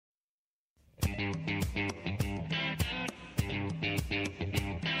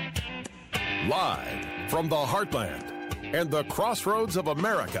Live from the heartland and the crossroads of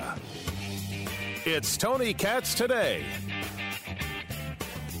America, it's Tony Katz Today.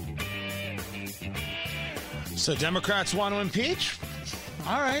 So Democrats want to impeach?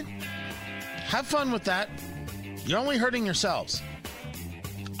 All right. Have fun with that. You're only hurting yourselves.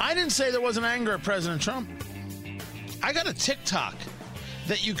 I didn't say there wasn't anger at President Trump. I got a TikTok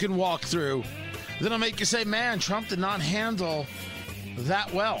that you can walk through that'll make you say, man, Trump did not handle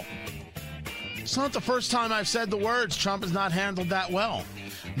that well. It's not the first time I've said the words, Trump has not handled that well.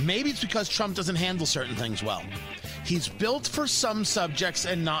 Maybe it's because Trump doesn't handle certain things well. He's built for some subjects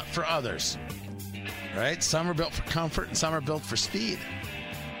and not for others. Right? Some are built for comfort and some are built for speed.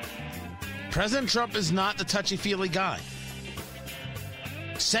 President Trump is not the touchy-feely guy.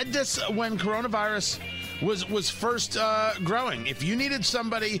 Said this when coronavirus was first growing. If you needed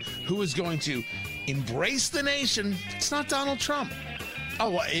somebody who was going to embrace the nation, it's not Donald Trump.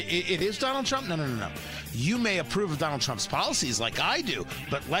 Oh, it is Donald Trump? No. You may approve of Donald Trump's policies like I do,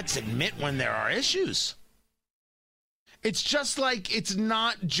 but let's admit when there are issues. It's just like it's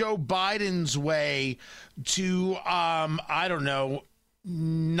not Joe Biden's way to,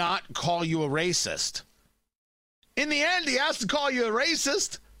 not call you a racist. In the end, he has to call you a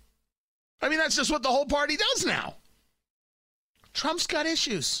racist. I mean, that's just what the whole party does now. Trump's got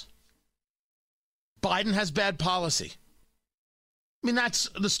issues. Biden has bad policy. I mean, that's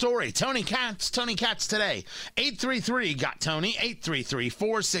the story. Tony Katz Today. 833-GOT-TONY,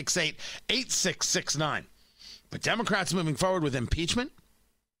 833-468-8669. But Democrats moving forward with impeachment,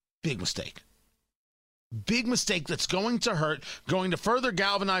 big mistake. Big mistake that's going to hurt, going to further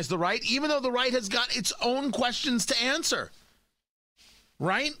galvanize the right, even though the right has got its own questions to answer.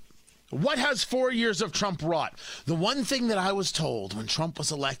 Right? What has 4 years of Trump wrought? The one thing that I was told when Trump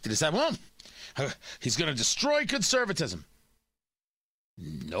was elected is that, well, he's going to destroy conservatism.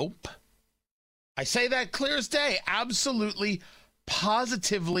 Nope. I say that clear as day. Absolutely,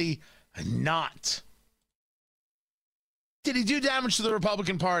 positively not. Did he do damage to the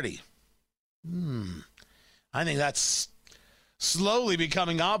Republican Party? I think that's slowly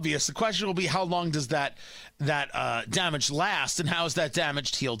becoming obvious. The question will be, how long does that damage last, and how is that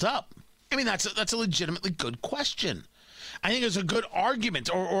damage healed up? I mean, that's a legitimately good question. I think it's a good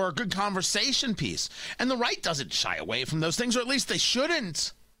argument or a good conversation piece. And the right doesn't shy away from those things, or at least they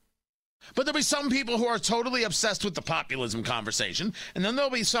shouldn't. But there'll be some people who are totally obsessed with the populism conversation, and then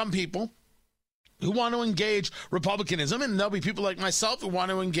there'll be some people who want to engage republicanism, and there'll be people like myself who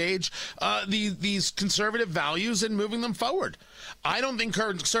want to engage these conservative values and moving them forward. I don't think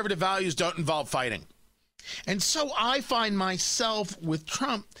conservative values don't involve fighting. And so I find myself with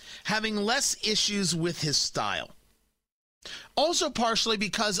Trump having less issues with his style. Also partially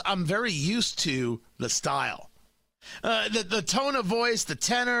because I'm very used to the style. The tone of voice, the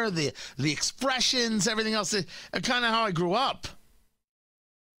tenor, the expressions, everything else, kind of how I grew up.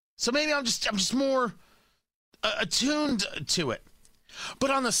 So maybe I'm just more attuned to it.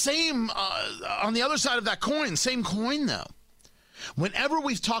 But on the other side of that coin, same coin though, whenever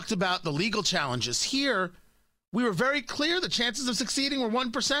we've talked about the legal challenges here, we were very clear the chances of succeeding were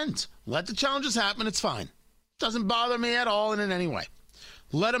 1%. Let the challenges happen, it's fine. Doesn't bother me at all in any way.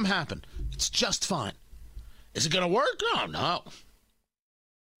 Let them happen. It's just fine. Is it going to work? Oh, no.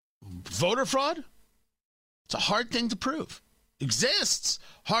 Voter fraud? It's a hard thing to prove. Exists.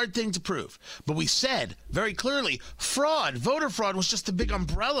 Hard thing to prove. But we said very clearly, fraud, voter fraud was just a big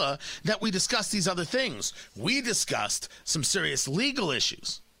umbrella that we discussed these other things. We discussed some serious legal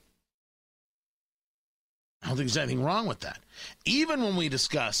issues. I don't think there's anything wrong with that. Even when we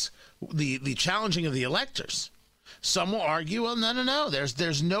discuss the challenging of the electors, some will argue, well, no.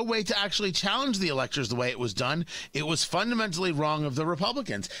 There's no way to actually challenge the electors the way it was done. It was fundamentally wrong of the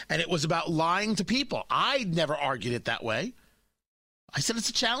Republicans, and it was about lying to people. I never argued it that way. I said it's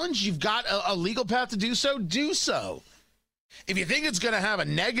a challenge. You've got a legal path to do so. Do so. If you think it's going to have a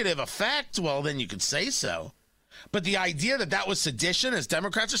negative effect, well, then you could say so. But the idea that was sedition, as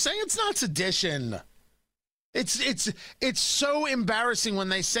Democrats are saying, it's not sedition. It's so embarrassing when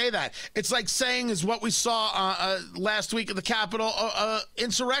they say that. It's like saying is what we saw last week at the Capitol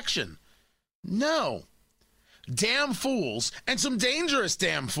insurrection. No. Damn fools, and some dangerous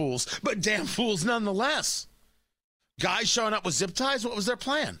damn fools, but damn fools nonetheless. Guys showing up with zip ties, what was their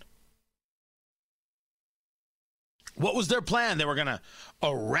plan? What was their plan? They were going to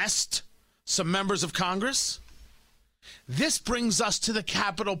arrest some members of Congress? This brings us to the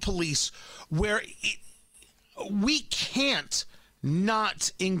Capitol Police, where we can't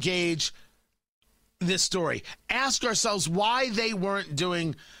not engage this story. Ask ourselves why they weren't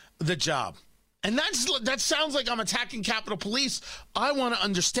doing the job. And that sounds like I'm attacking Capitol Police. I want to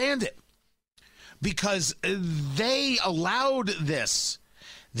understand it because they allowed this.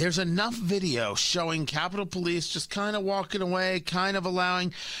 There's enough video showing Capitol Police just kind of walking away, kind of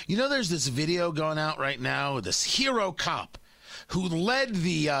allowing. You know, there's this video going out right now, this hero cop who led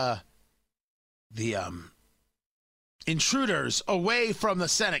the intruders away from the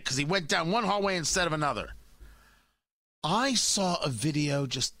Senate because he went down one hallway instead of another. I saw a video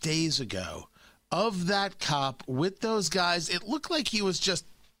just days ago of that cop with those guys. It looked like he was just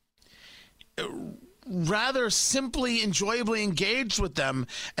rather simply, enjoyably engaged with them.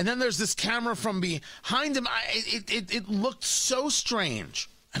 And then there's this camera from behind him. It looked so strange.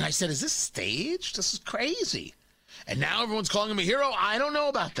 And I said, is this staged? This is crazy. And now everyone's calling him a hero. I don't know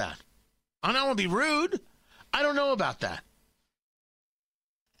about that. I don't want to be rude. I don't know about that.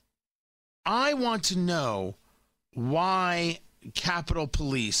 I want to know why Capitol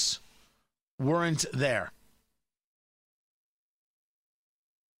Police weren't there.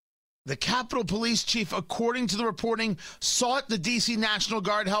 The Capitol Police chief, according to the reporting, sought the D.C. National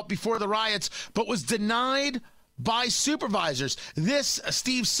Guard help before the riots, but was denied by supervisors. This,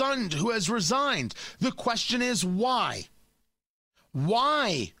 Steve Sund, who has resigned. The question is why?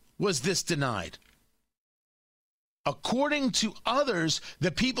 Why was this denied? According to others,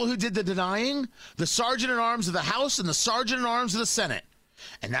 the people who did the denying, the Sergeant-at-Arms of the House and the Sergeant-at-Arms of the Senate.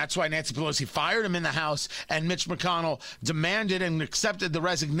 And that's why Nancy Pelosi fired him in the House and Mitch McConnell demanded and accepted the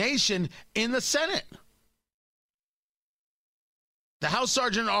resignation in the Senate. The House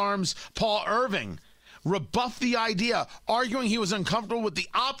Sergeant-at-Arms, Paul Irving, rebuffed the idea, arguing he was uncomfortable with the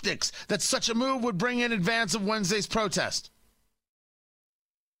optics that such a move would bring in advance of Wednesday's protest.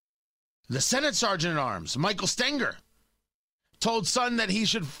 The Senate Sergeant-at-Arms, Michael Stenger, told Sund that he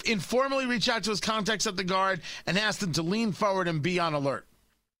should informally reach out to his contacts at the Guard and ask them to lean forward and be on alert.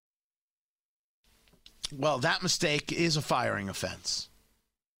 Well, that mistake is a firing offense.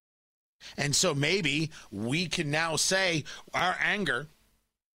 And so maybe we can now say our anger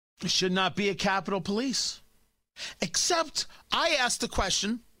should not be at Capitol Police. Except I asked the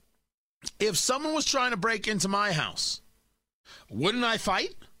question, if someone was trying to break into my house, wouldn't I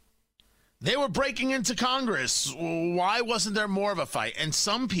fight? They were breaking into Congress. Why wasn't there more of a fight? And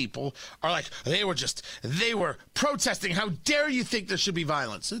some people are like, they were protesting. How dare you think there should be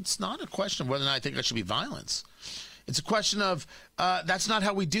violence? It's not a question of whether or not I think there should be violence. It's a question of that's not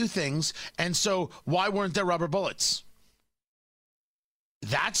how we do things. And so why weren't there rubber bullets?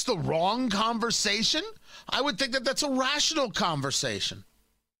 That's the wrong conversation? I would think that that's a rational conversation.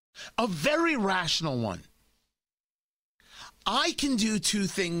 A very rational one. I can do two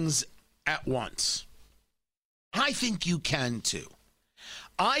things at once. I think you can too.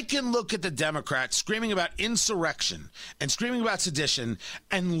 I can look at the Democrats screaming about insurrection and screaming about sedition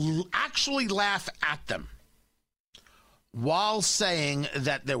and actually laugh at them while saying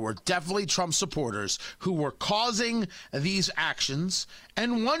that there were definitely Trump supporters who were causing these actions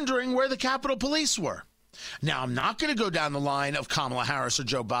and wondering where the Capitol Police were. Now, I'm not going to go down the line of Kamala Harris or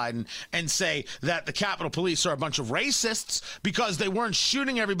Joe Biden and say that the Capitol Police are a bunch of racists because they weren't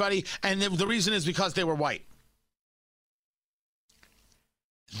shooting everybody and the reason is because they were white.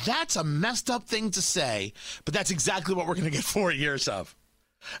 That's a messed up thing to say, but that's exactly what we're going to get 4 years of.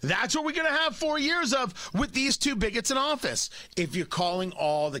 That's what we're going to have 4 years of with these two bigots in office. If you're calling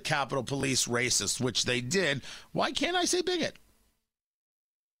all the Capitol Police racist, which they did, why can't I say bigot?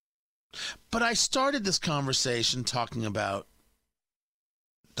 But I started this conversation talking about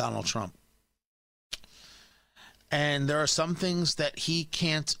Donald Trump. And there are some things that he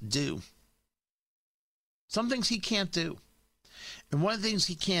can't do. Some things he can't do. And one of the things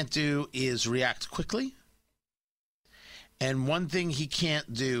he can't do is react quickly. And one thing he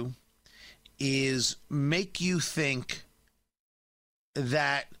can't do is make you think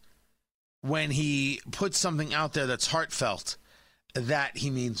that when he puts something out there that's heartfelt, that he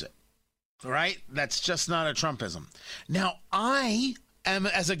means it. Right? That's just not a Trumpism. Now, I am,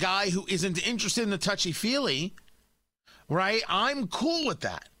 as a guy who isn't interested in the touchy-feely, right, I'm cool with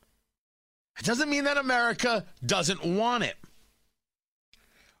that. It doesn't mean that America doesn't want it.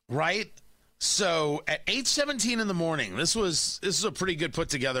 Right? So at 8:17 in the morning, this is a pretty good put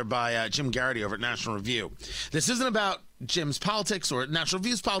together by Jim Garrity over at National Review. This isn't about Jim's politics or National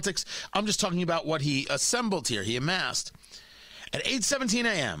Review's politics. I'm just talking about what he assembled here, he amassed. At 8:17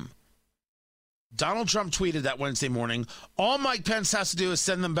 a.m., Donald Trump tweeted that Wednesday morning, all Mike Pence has to do is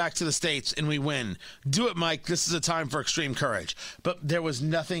send them back to the States and we win. Do it, Mike. This is a time for extreme courage. But there was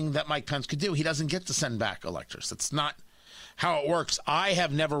nothing that Mike Pence could do. He doesn't get to send back electors. That's not how it works. I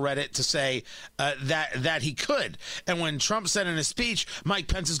have never read it to say that he could. And when Trump said in his speech, Mike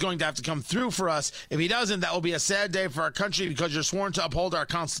Pence is going to have to come through for us. If he doesn't, that will be a sad day for our country because you're sworn to uphold our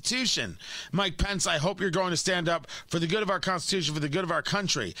Constitution. Mike Pence, I hope you're going to stand up for the good of our Constitution, for the good of our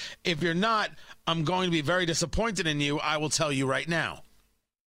country. If you're not, I'm going to be very disappointed in you. I will tell you right now.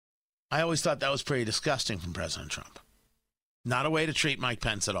 I always thought that was pretty disgusting from President Trump. Not a way to treat Mike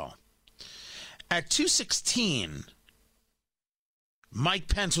Pence at all. At 2:16, Mike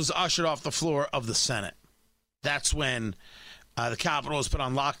Pence was ushered off the floor of the Senate. That's when the Capitol was put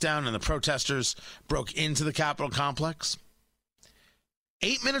on lockdown and the protesters broke into the Capitol complex.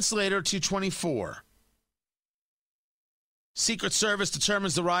 8 minutes later, 2:24, Secret Service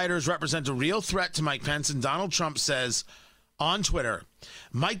determines the rioters represent a real threat to Mike Pence, and Donald Trump says on Twitter,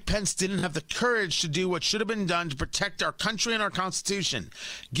 Mike Pence didn't have the courage to do what should have been done to protect our country and our Constitution,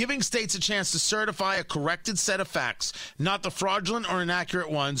 giving states a chance to certify a corrected set of facts, not the fraudulent or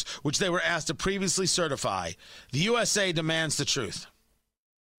inaccurate ones which they were asked to previously certify. The USA demands the truth.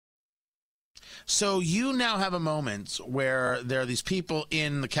 So you now have a moment where there are these people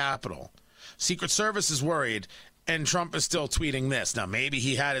in the Capitol. Secret Service is worried, and Trump is still tweeting this. Now, maybe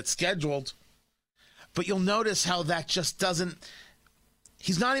he had it scheduled, but you'll notice how that just doesn't,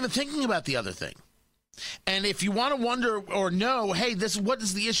 he's not even thinking about the other thing. And if you want to wonder or know, hey, what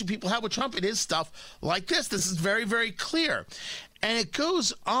is the issue people have with Trump? It is stuff like this. This is very, very clear. And it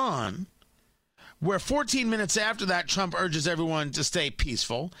goes on where 14 minutes after that, Trump urges everyone to stay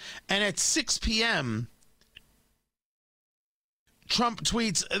peaceful. And at 6 p.m., Trump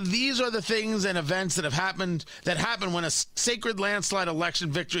tweets, these are the things and events that happen when a sacred landslide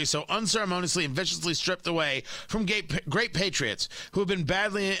election victory so unceremoniously and viciously stripped away from great patriots who have been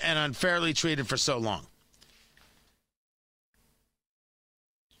badly and unfairly treated for so long.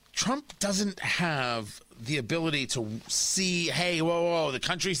 Trump doesn't have the ability to see, hey, whoa, the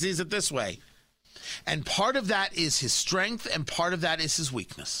country sees it this way. And part of that is his strength, and part of that is his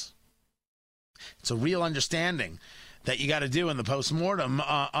weakness. It's a real understanding that you got to do in the postmortem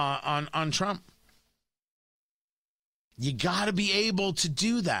on Trump. You got to be able to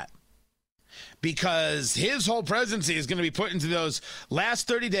do that because his whole presidency is going to be put into those last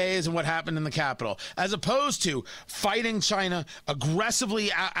 30 days and what happened in the Capitol, as opposed to fighting China,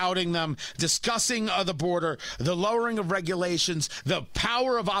 aggressively outing them, discussing the border, the lowering of regulations, the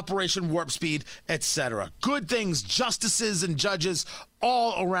power of Operation Warp Speed, etc. Good things, justices and judges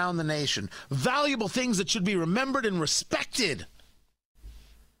all around the nation. Valuable things that should be remembered and respected.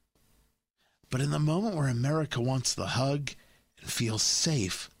 But in the moment where America wants the hug and feels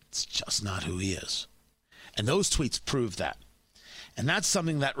safe, it's just not who he is. And those tweets prove that. And that's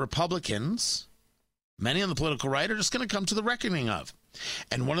something that Republicans, many on the political right, are just going to come to the reckoning of.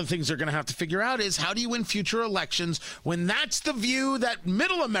 And one of the things they're going to have to figure out is how do you win future elections when that's the view that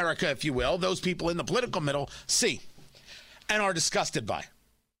middle America, if you will, those people in the political middle, see and are disgusted by.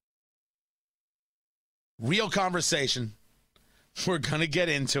 Real conversation. We're going to get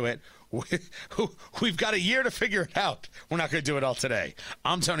into it. We've got a year to figure it out. We're not going to do it all today.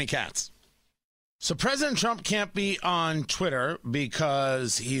 I'm Tony Katz. So President Trump can't be on Twitter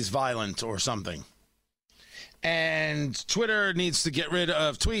because he's violent or something. And Twitter needs to get rid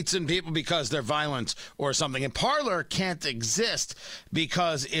of tweets and people because they're violent or something. And Parler can't exist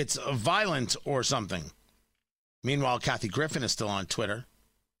because it's violent or something. Meanwhile, Kathy Griffin is still on Twitter.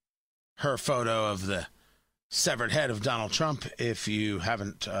 Her photo of the severed head of Donald Trump, if you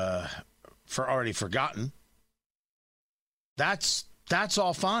haven't already forgotten. That's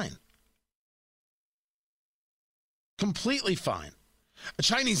all fine. Completely fine. A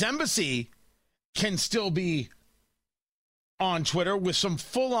Chinese embassy can still be on Twitter with some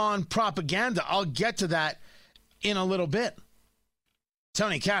full-on propaganda. I'll get to that in a little bit.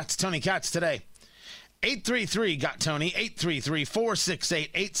 Tony Katz today. 833-GOT-TONY,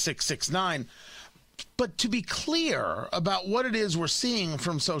 833-468-8669. But to be clear about what it is we're seeing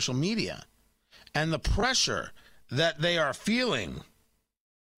from social media and the pressure that they are feeling,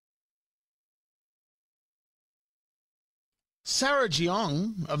 Sarah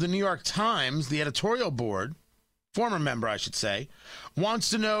Jeong of the New York Times, the editorial board, former member, I should say, wants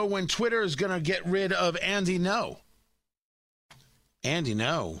to know when Twitter is going to get rid of Andy Ngo. Andy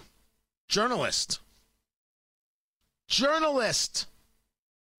Ngo, journalist.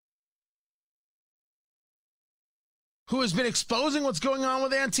 Who has been exposing what's going on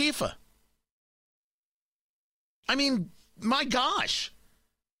with Antifa. I mean, my gosh,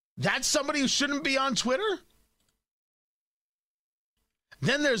 that's somebody who shouldn't be on Twitter?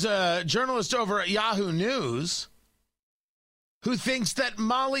 Then there's a journalist over at Yahoo News who thinks that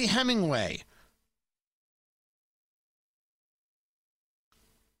Molly Hemingway,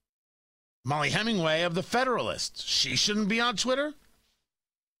 Molly Hemingway of The Federalist. She shouldn't be on Twitter.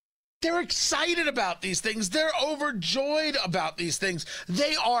 They're excited about these things. They're overjoyed about these things.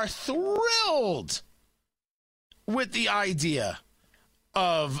 They are thrilled with the idea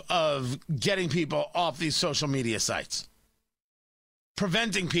of getting people off these social media sites,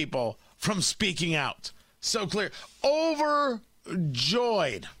 preventing people from speaking out. So clear.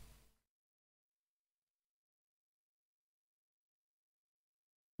 Overjoyed.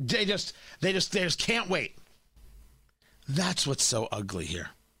 They just can't wait. That's what's so ugly here.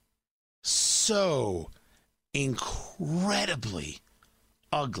 So incredibly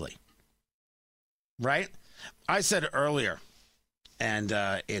ugly. Right? I said earlier, and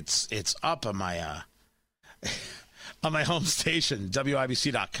it's up on my on my home station,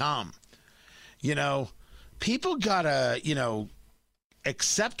 WIBC.com. You know, people gotta,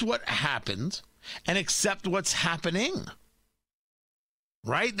 accept what happened and accept what's happening.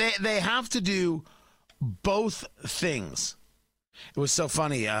 Right? They have to do both things. It was so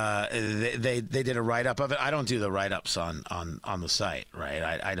funny. They did a write-up of it. I don't do the write-ups on the site,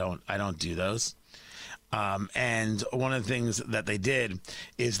 right? I don't do those. And one of the things that they did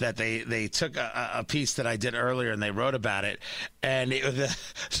is that they took a piece that I did earlier and they wrote about it. And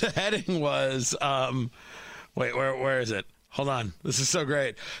the heading was, wait, where is it? Hold on. This is so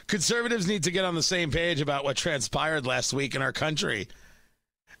great. Conservatives need to get on the same page about what transpired last week in our country.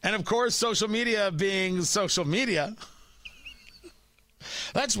 And of course, social media being social media.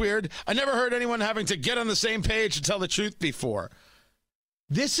 That's weird. I never heard anyone having to get on the same page to tell the truth before.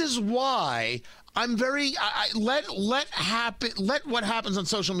 This is why I'm let what happens on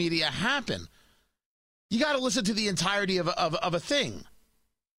social media happen. You got to listen to the entirety of a thing.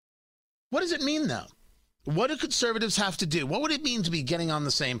 What does it mean, though? What do conservatives have to do? What would it mean to be getting on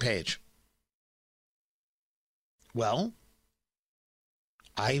the same page? Well,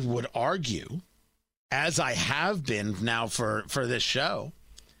 I would argue, as I have been now for this show,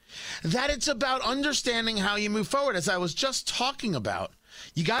 that it's about understanding how you move forward. As I was just talking about,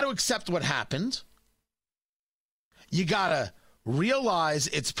 you got to accept what happened. You got to realize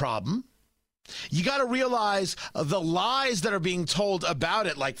its problem. You got to realize the lies that are being told about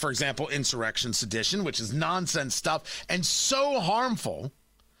it, like, for example, insurrection, sedition, which is nonsense stuff and so harmful.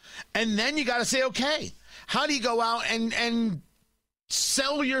 And then you got to say, okay, how do you go out and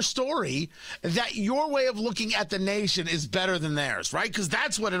sell your story that your way of looking at the nation is better than theirs, right? Because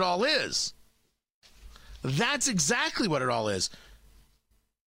that's what it all is. That's exactly what it all is.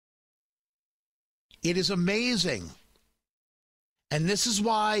 It is amazing. And this is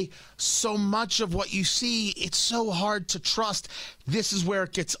why so much of what you see, it's so hard to trust. This is where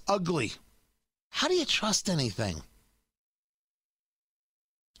it gets ugly. How do you trust anything?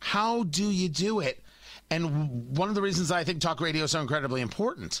 How do you do it? And one of the reasons I think talk radio is so incredibly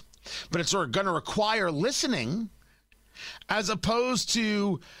important, but it's sort of going to require listening as opposed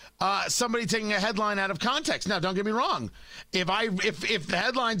to somebody taking a headline out of context. Now, don't get me wrong. If the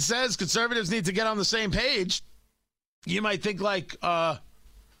headline says conservatives need to get on the same page, you might think like, well,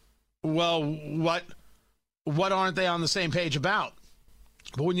 what aren't they on the same page about?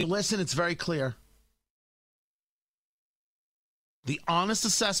 But when you listen, it's very clear. The honest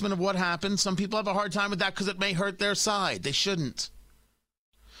assessment of what happened, some people have a hard time with that because it may hurt their side. They shouldn't.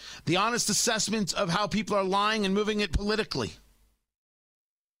 The honest assessment of how people are lying and moving it politically,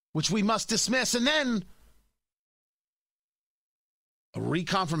 which we must dismiss. And then a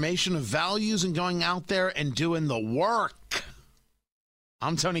reconfirmation of values and going out there and doing the work.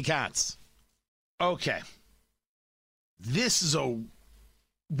 I'm Tony Katz. Okay.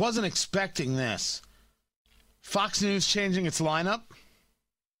 Wasn't expecting this. Fox News changing its lineup.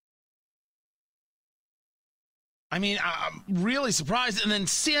 I mean, I'm really surprised. And then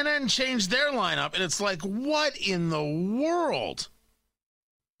CNN changed their lineup, and it's like, what in the world?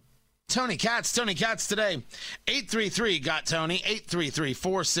 Tony Katz today. 833-GOT-TONY,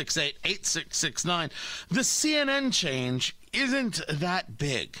 833-468-8669. The CNN change isn't that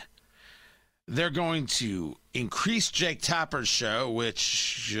big. They're going to increase Jake Tapper's show,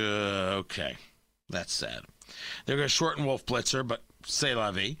 which, okay, that's sad. They're going to shorten Wolf Blitzer, but c'est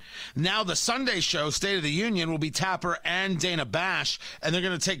la vie. Now the Sunday show, State of the Union, will be Tapper and Dana Bash, and they're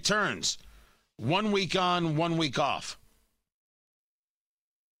going to take turns. 1 week on, 1 week off.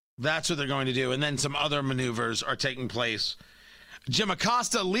 That's what they're going to do. And then some other maneuvers are taking place. Jim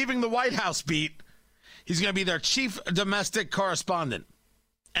Acosta leaving the White House beat. He's going to be their chief domestic correspondent,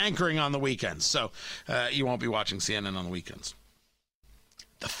 anchoring on the weekends. So you won't be watching CNN on the weekends.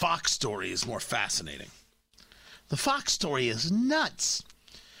 The Fox story is more fascinating. The Fox story is nuts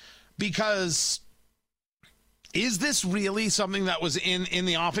because Is this really something that was in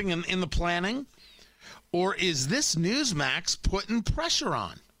the offing and in the planning? Or is this Newsmax putting pressure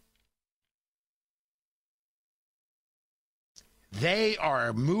on? They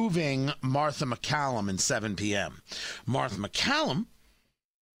are moving Martha McCallum in 7 p.m. Martha McCallum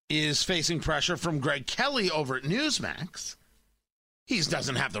is facing pressure from Greg Kelly over at Newsmax. He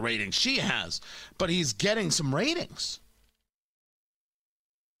doesn't have the ratings she has, but he's getting some ratings.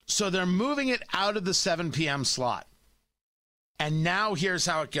 So they're moving it out of the 7 p.m. slot. And now here's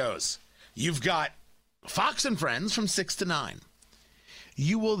how it goes. You've got Fox and Friends from 6 to 9.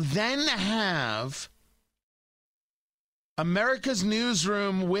 You will then have America's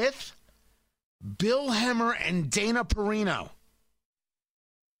Newsroom with Bill Hemmer and Dana Perino.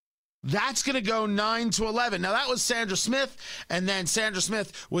 That's going to go 9 to 11. Now, that was Sandra Smith, and then Sandra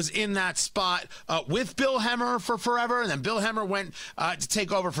Smith was in that spot with Bill Hemmer for forever, and then Bill Hemmer went to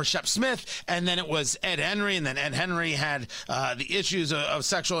take over for Shep Smith, and then it was Ed Henry, and then Ed Henry had the issues of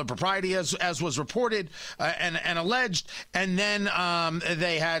sexual impropriety, as was reported and alleged, and then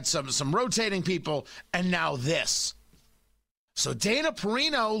they had some rotating people, and now this. So Dana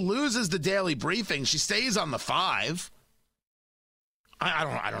Perino loses the daily briefing. She stays on the 5.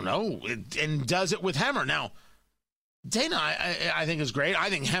 I don't know, and does it with Hemmer. Now, Dana, I think is great. I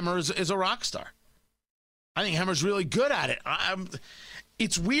think Hemmer is a rock star. I think Hemmer's really good at it.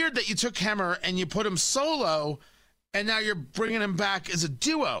 It's weird that you took Hemmer and you put him solo, and now you're bringing him back as a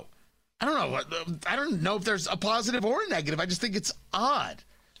duo. I don't know. I don't know if there's a positive or a negative. I just think it's odd.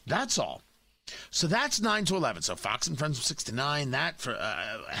 That's all. So that's 9 to 11. So Fox and Friends from 6 to 9. That for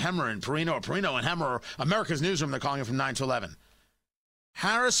Hemmer and Perino, or Perino and Hemmer, or America's Newsroom, they're calling it from 9 to 11.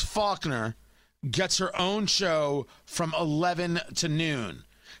 Harris Faulkner gets her own show from 11 to noon.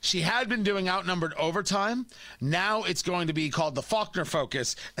 She had been doing Outnumbered Overtime. Now it's going to be called the Faulkner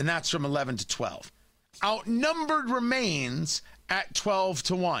Focus, and that's from 11 to 12. Outnumbered remains at 12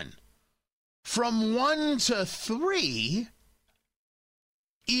 to 1. From 1 to 3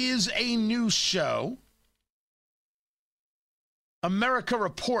 is a new show, America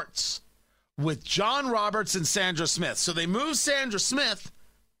Reports, with John Roberts and Sandra Smith. So they move Sandra Smith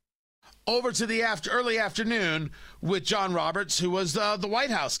over to the early afternoon with John Roberts, who was the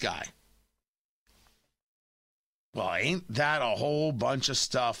White House guy. Well, ain't that a whole bunch of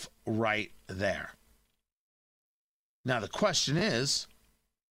stuff right there? Now, the question is,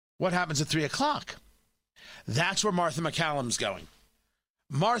 what happens at 3 o'clock? That's where Martha McCallum's going.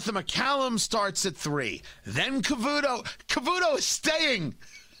 Martha McCallum starts at 3. Then Cavuto. Cavuto is staying.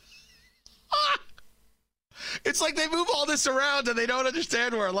 It's like they move all this around and they don't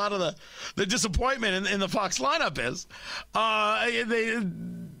understand where a lot of the disappointment in the Fox lineup is.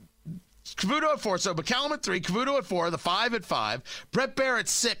 Cavuto at 4, so McCallum at 3, Cavuto at 4, the 5 at 5, Brett Baer at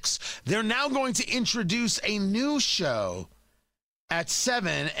 6. They're now going to introduce a new show at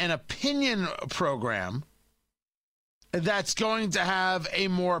 7, an opinion program that's going to have a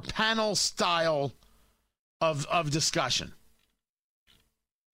more panel style of discussion.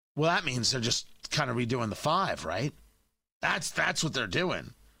 Well, that means they're just kind of redoing the 5, right? That's what they're doing.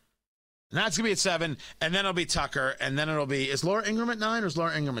 And that's going to be at 7, and then it'll be Tucker, and then it'll be, is Laura Ingraham at 9 or is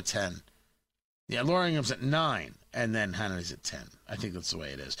Laura Ingraham at 10? Yeah, Laura Ingram's at 9, and then Hannity's at 10. I think that's the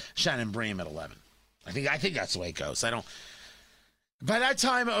way it is. Shannon Bream at 11. I think that's the way it goes. By that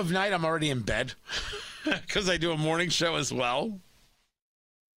time of night, I'm already in bed because I do a morning show as well.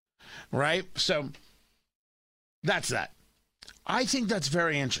 Right? So that's that. I think that's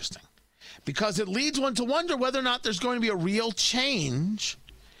very interesting because it leads one to wonder whether or not there's going to be a real change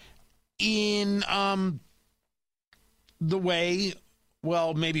in the way,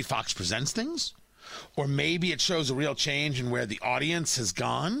 well, maybe Fox presents things, or maybe it shows a real change in where the audience has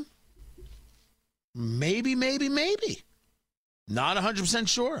gone. Maybe. Not 100%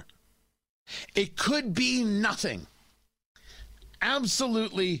 sure. It could be nothing.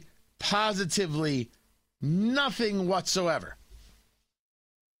 Absolutely, positively nothing whatsoever.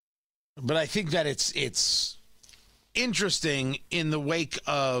 But I think that it's interesting in the wake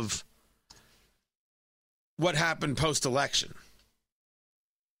of what happened post-election.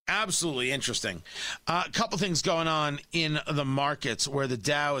 Absolutely interesting. A couple things going on in the markets where the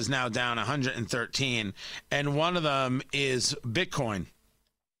Dow is now down 113, and one of them is Bitcoin.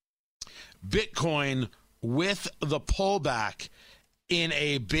 Bitcoin with the pullback in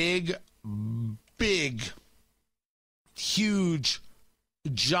a big, huge,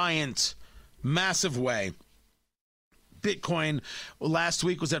 giant, massive way. Bitcoin last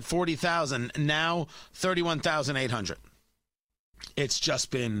week was at 40,000, now 31,800. It's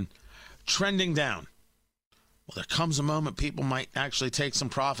just been trending down. Well, there comes a moment people might actually take some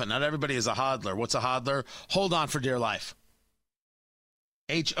profit. Not everybody is a hodler. What's a hodler? Hold on for dear life.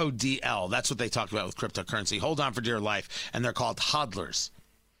 HODL. That's what they talk about with cryptocurrency. Hold on for dear life. And they're called hodlers.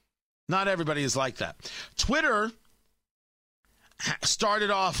 Not everybody is like that. Twitter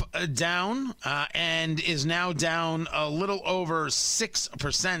started off down and is now down a little over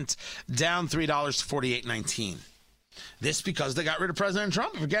 6%, down $3 to $48.19. This because they got rid of President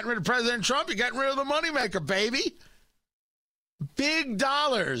Trump. If you're getting rid of President Trump, you're getting rid of the moneymaker, baby. Big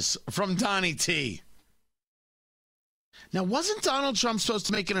dollars from Donnie T. Now, wasn't Donald Trump supposed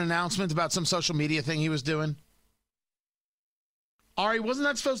to make an announcement about some social media thing he was doing? Ari, wasn't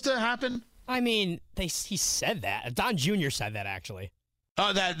that supposed to happen? I mean, he said that. Don Jr. said that, actually.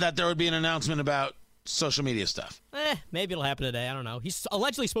 Oh, that there would be an announcement about social media stuff. Maybe it'll happen today. I don't know. He's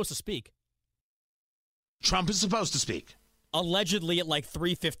allegedly supposed to speak. Trump is supposed to speak. Allegedly at like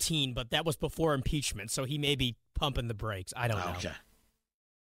 3:15, but that was before impeachment, so he may be pumping the brakes. I don't know. Okay.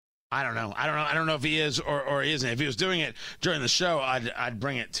 I don't know. I don't know if he is or he isn't. If he was doing it during the show, I'd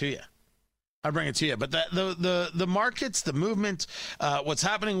bring it to you. I'd bring it to you. But the markets, the movement, what's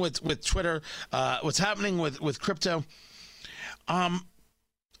happening with Twitter, what's happening with crypto. I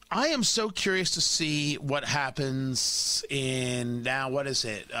am so curious to see what happens in now. What is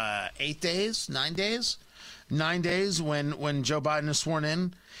it? 8 days? 9 days? 9 days when Joe Biden is sworn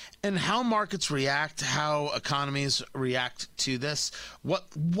in, and how markets react, how economies react to this. What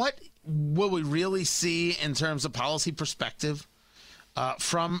will we really see in terms of policy perspective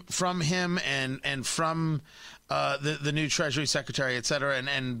from him and from the new Treasury Secretary, et cetera,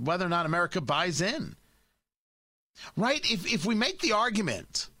 and whether or not America buys in. Right? If we make the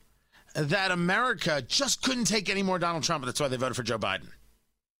argument that America just couldn't take any more Donald Trump, and that's why they voted for Joe Biden.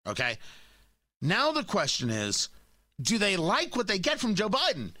 Okay? Now the question is, do they like what they get from Joe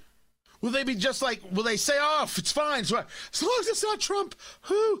Biden? Will they be just like, will they say, oh, it's fine, so as long as it's not Trump,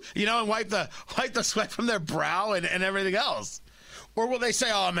 who? You know, and wipe the sweat from their brow and everything else? Or will they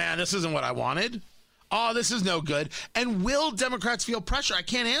say, oh, man, this isn't what I wanted? Oh, this is no good. And will Democrats feel pressure? I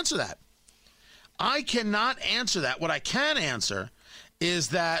can't answer that. I cannot answer that. What I can answer is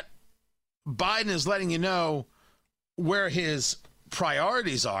that Biden is letting you know where his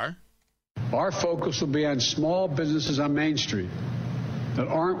priorities are. Our focus will be on small businesses on Main Street that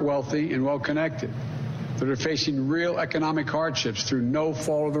aren't wealthy and well-connected, that are facing real economic hardships through no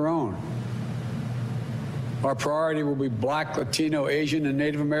fault of their own. Our priority will be Black, Latino, Asian, and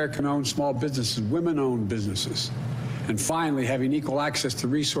Native American-owned small businesses, women-owned businesses, and finally having equal access to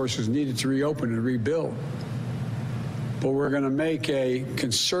resources needed to reopen and rebuild. But we're going to make a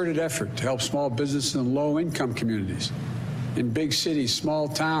concerted effort to help small businesses in low-income communities, in big cities, small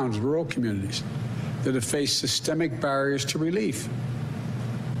towns, rural communities that have faced systemic barriers to relief.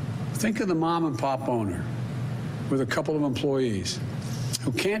 Think of the mom and pop owner with a couple of employees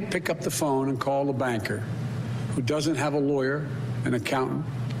who can't pick up the phone and call the banker, who doesn't have a lawyer, an accountant,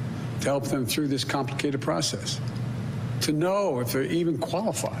 to help them through this complicated process, to know if they're even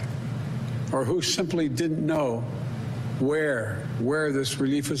qualified, or who simply didn't know where this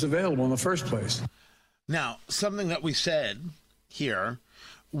relief is available in the first place. Now, something that we said here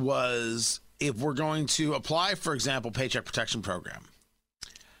was if we're going to apply, for example, Paycheck Protection Program,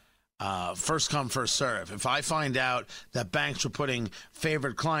 first come, first serve. If I find out that banks are putting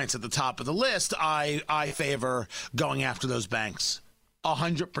favored clients at the top of the list, I favor going after those banks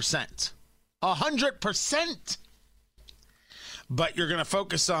 100%. 100%. But you're going to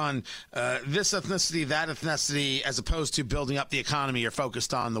focus on this ethnicity, that ethnicity, as opposed to building up the economy. You're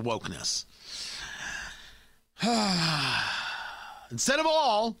focused on the wokeness. Instead of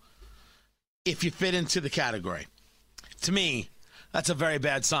all, if you fit into the category. To me, that's a very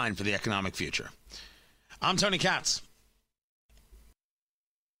bad sign for the economic future. I'm Tony Katz.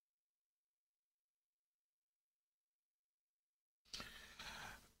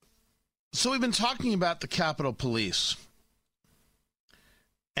 So we've been talking about the Capitol Police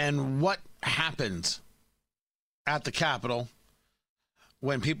and what happened at the Capitol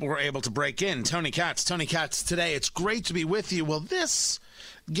when people were able to break in. Tony Katz today. It's great to be with you. Well, this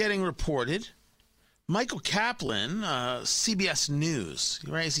getting reported. Michael Kaplan, CBS News,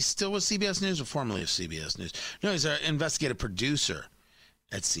 right? Is he still with CBS News or formerly of CBS News? No, he's an investigative producer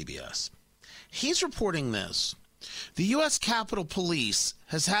at CBS. He's reporting this. The U.S. Capitol Police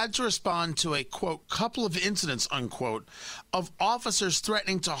has had to respond to a, quote, couple of incidents, unquote, of officers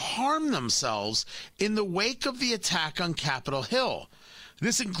threatening to harm themselves in the wake of the attack on Capitol Hill.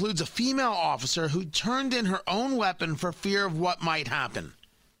 This includes a female officer who turned in her own weapon for fear of what might happen.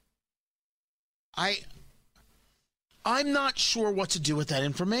 I'm not sure what to do with that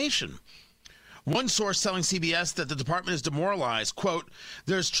information. One source telling CBS that the department is demoralized. Quote,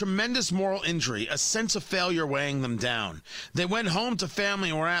 there's tremendous moral injury, a sense of failure weighing them down. They went home to family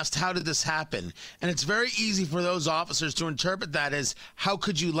and were asked, how did this happen? And it's very easy for those officers to interpret that as, how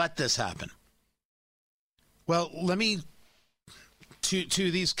could you let this happen? Well, let me,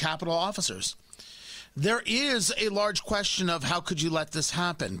 to these Capitol officers, there is a large question of how could you let this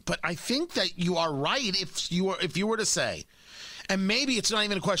happen? But I think that you are right if you were to say, and maybe it's not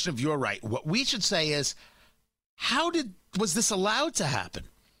even a question of you're right. What we should say is, was this allowed to happen?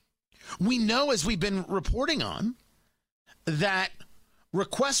 We know, as we've been reporting on, that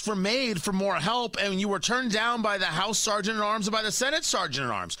requests were made for more help, and you were turned down by the House Sergeant at Arms and by the Senate Sergeant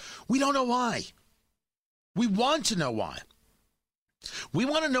at Arms. We don't know why. We want to know why. We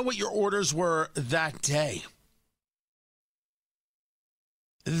want to know what your orders were that day.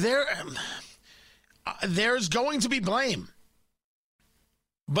 There's going to be blame.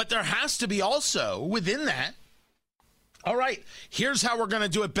 But there has to be also, within that, all right, here's how we're going to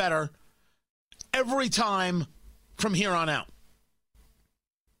do it better every time from here on out.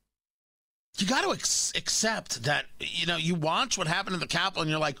 You got to accept that, you watch what happened in the Capitol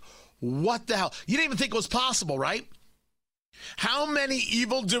and you're like, what the hell? You didn't even think it was possible, right? How many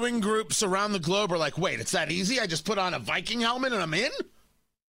evil-doing groups around the globe are like, wait, it's that easy? I just put on a Viking helmet and I'm in?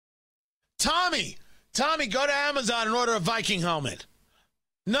 Tommy, go to Amazon and order a Viking helmet.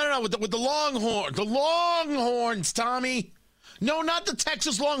 No, with the Longhorns, Tommy. No, not the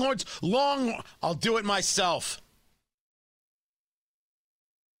Texas Longhorns. I'll do it myself.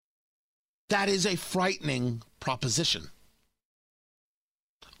 That is a frightening proposition.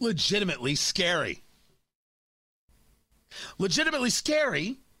 Legitimately scary. Legitimately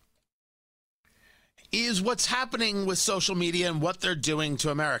scary is what's happening with social media and what they're doing to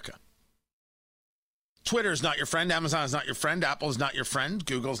America. Twitter is not your friend. Amazon is not your friend. Apple is not your friend.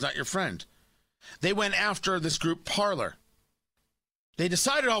 Google is not your friend. They went after this group Parler. They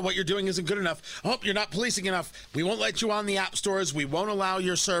decided, what you're doing isn't good enough. Oh, you're not policing enough. We won't let you on the app stores. We won't allow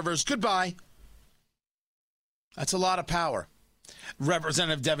your servers. Goodbye. That's a lot of power.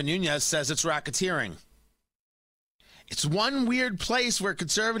 Representative Devin Nunes says it's racketeering. It's one weird place where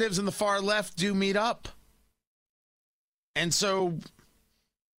conservatives and the far left do meet up. And so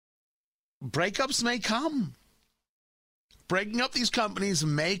breakups may come. Breaking up these companies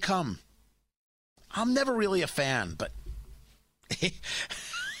may come. I'm never really a fan, but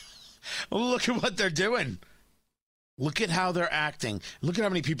look at what they're doing. Look at how they're acting. Look at how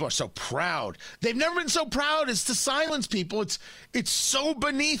many people are so proud. They've never been so proud as to silence people. It's so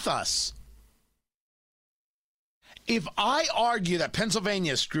beneath us. If I argue that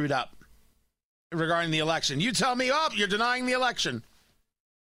Pennsylvania screwed up regarding the election, you tell me, you're denying the election.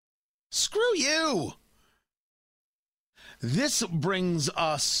 Screw you. This brings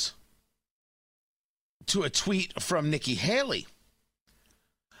us to a tweet from Nikki Haley.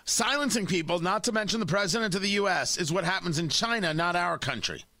 Silencing people, not to mention the president of the U.S., is what happens in China, not our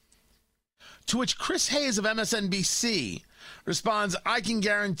country. To which Chris Hayes of MSNBC responds, I can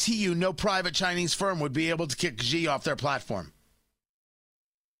guarantee you no private Chinese firm would be able to kick Xi off their platform.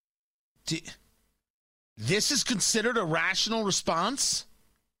 This is considered a rational response?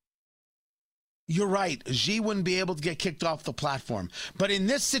 You're right. Xi wouldn't be able to get kicked off the platform. But in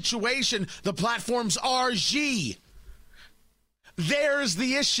this situation, the platforms are Xi. There's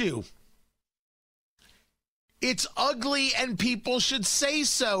the issue. It's ugly and people should say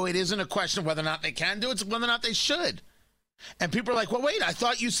so. It isn't a question of whether or not they can do it, it's whether or not they should. And people are like, well, wait, I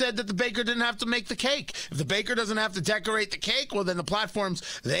thought you said that the baker didn't have to make the cake. If the baker doesn't have to decorate the cake, well, then the platforms,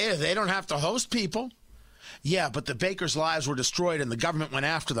 they don't have to host people. Yeah, but the bakers' lives were destroyed and the government went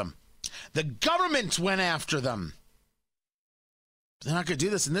after them. The government went after them. They're not going to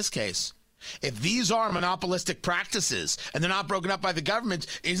do this in this case. If these are monopolistic practices and they're not broken up by the government,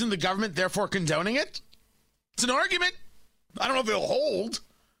 isn't the government therefore condoning it? It's an argument. I don't know if it'll hold,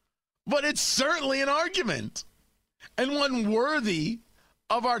 but it's certainly an argument and one worthy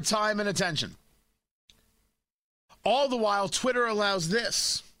of our time and attention. All the while, Twitter allows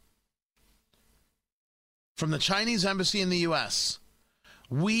this. From the Chinese embassy in the U.S.,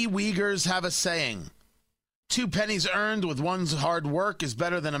 we Uyghurs have a saying, 2 pennies earned with one's hard work is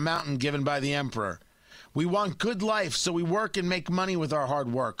better than a mountain given by the emperor. We want good life, so we work and make money with our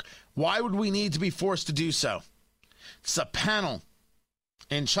hard work. Why would we need to be forced to do so? It's a panel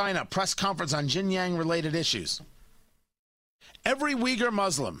in China, press conference on Xinjiang-related issues. Every Uyghur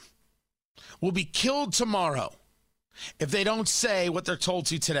Muslim will be killed tomorrow if they don't say what they're told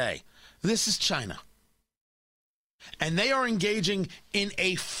to today. This is China. And they are engaging in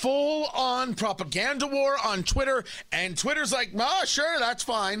a full-on propaganda war on Twitter. And Twitter's like, sure, that's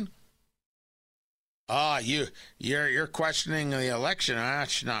fine. Oh, you're questioning the election.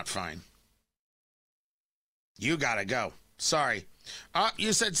 That's not fine. You got to go. Sorry.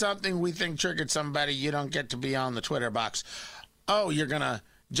 You said something we think triggered somebody. You don't get to be on the Twitter box. Oh, you're going to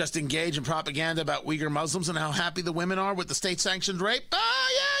just engage in propaganda about Uyghur Muslims and how happy the women are with the state-sanctioned rape? Oh,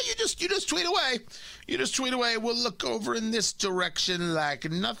 yeah, you just tweet away. You just tweet away. We'll look over in this direction like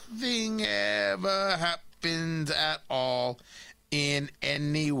nothing ever happened at all in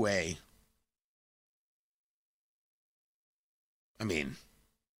any way. I mean,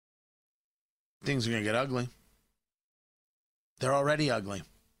 things are going to get ugly. They're already ugly.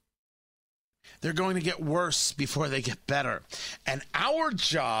 They're going to get worse before they get better. And our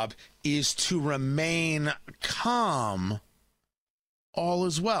job is to remain calm. All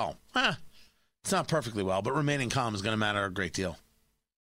is well. It's not perfectly well, but remaining calm is going to matter a great deal.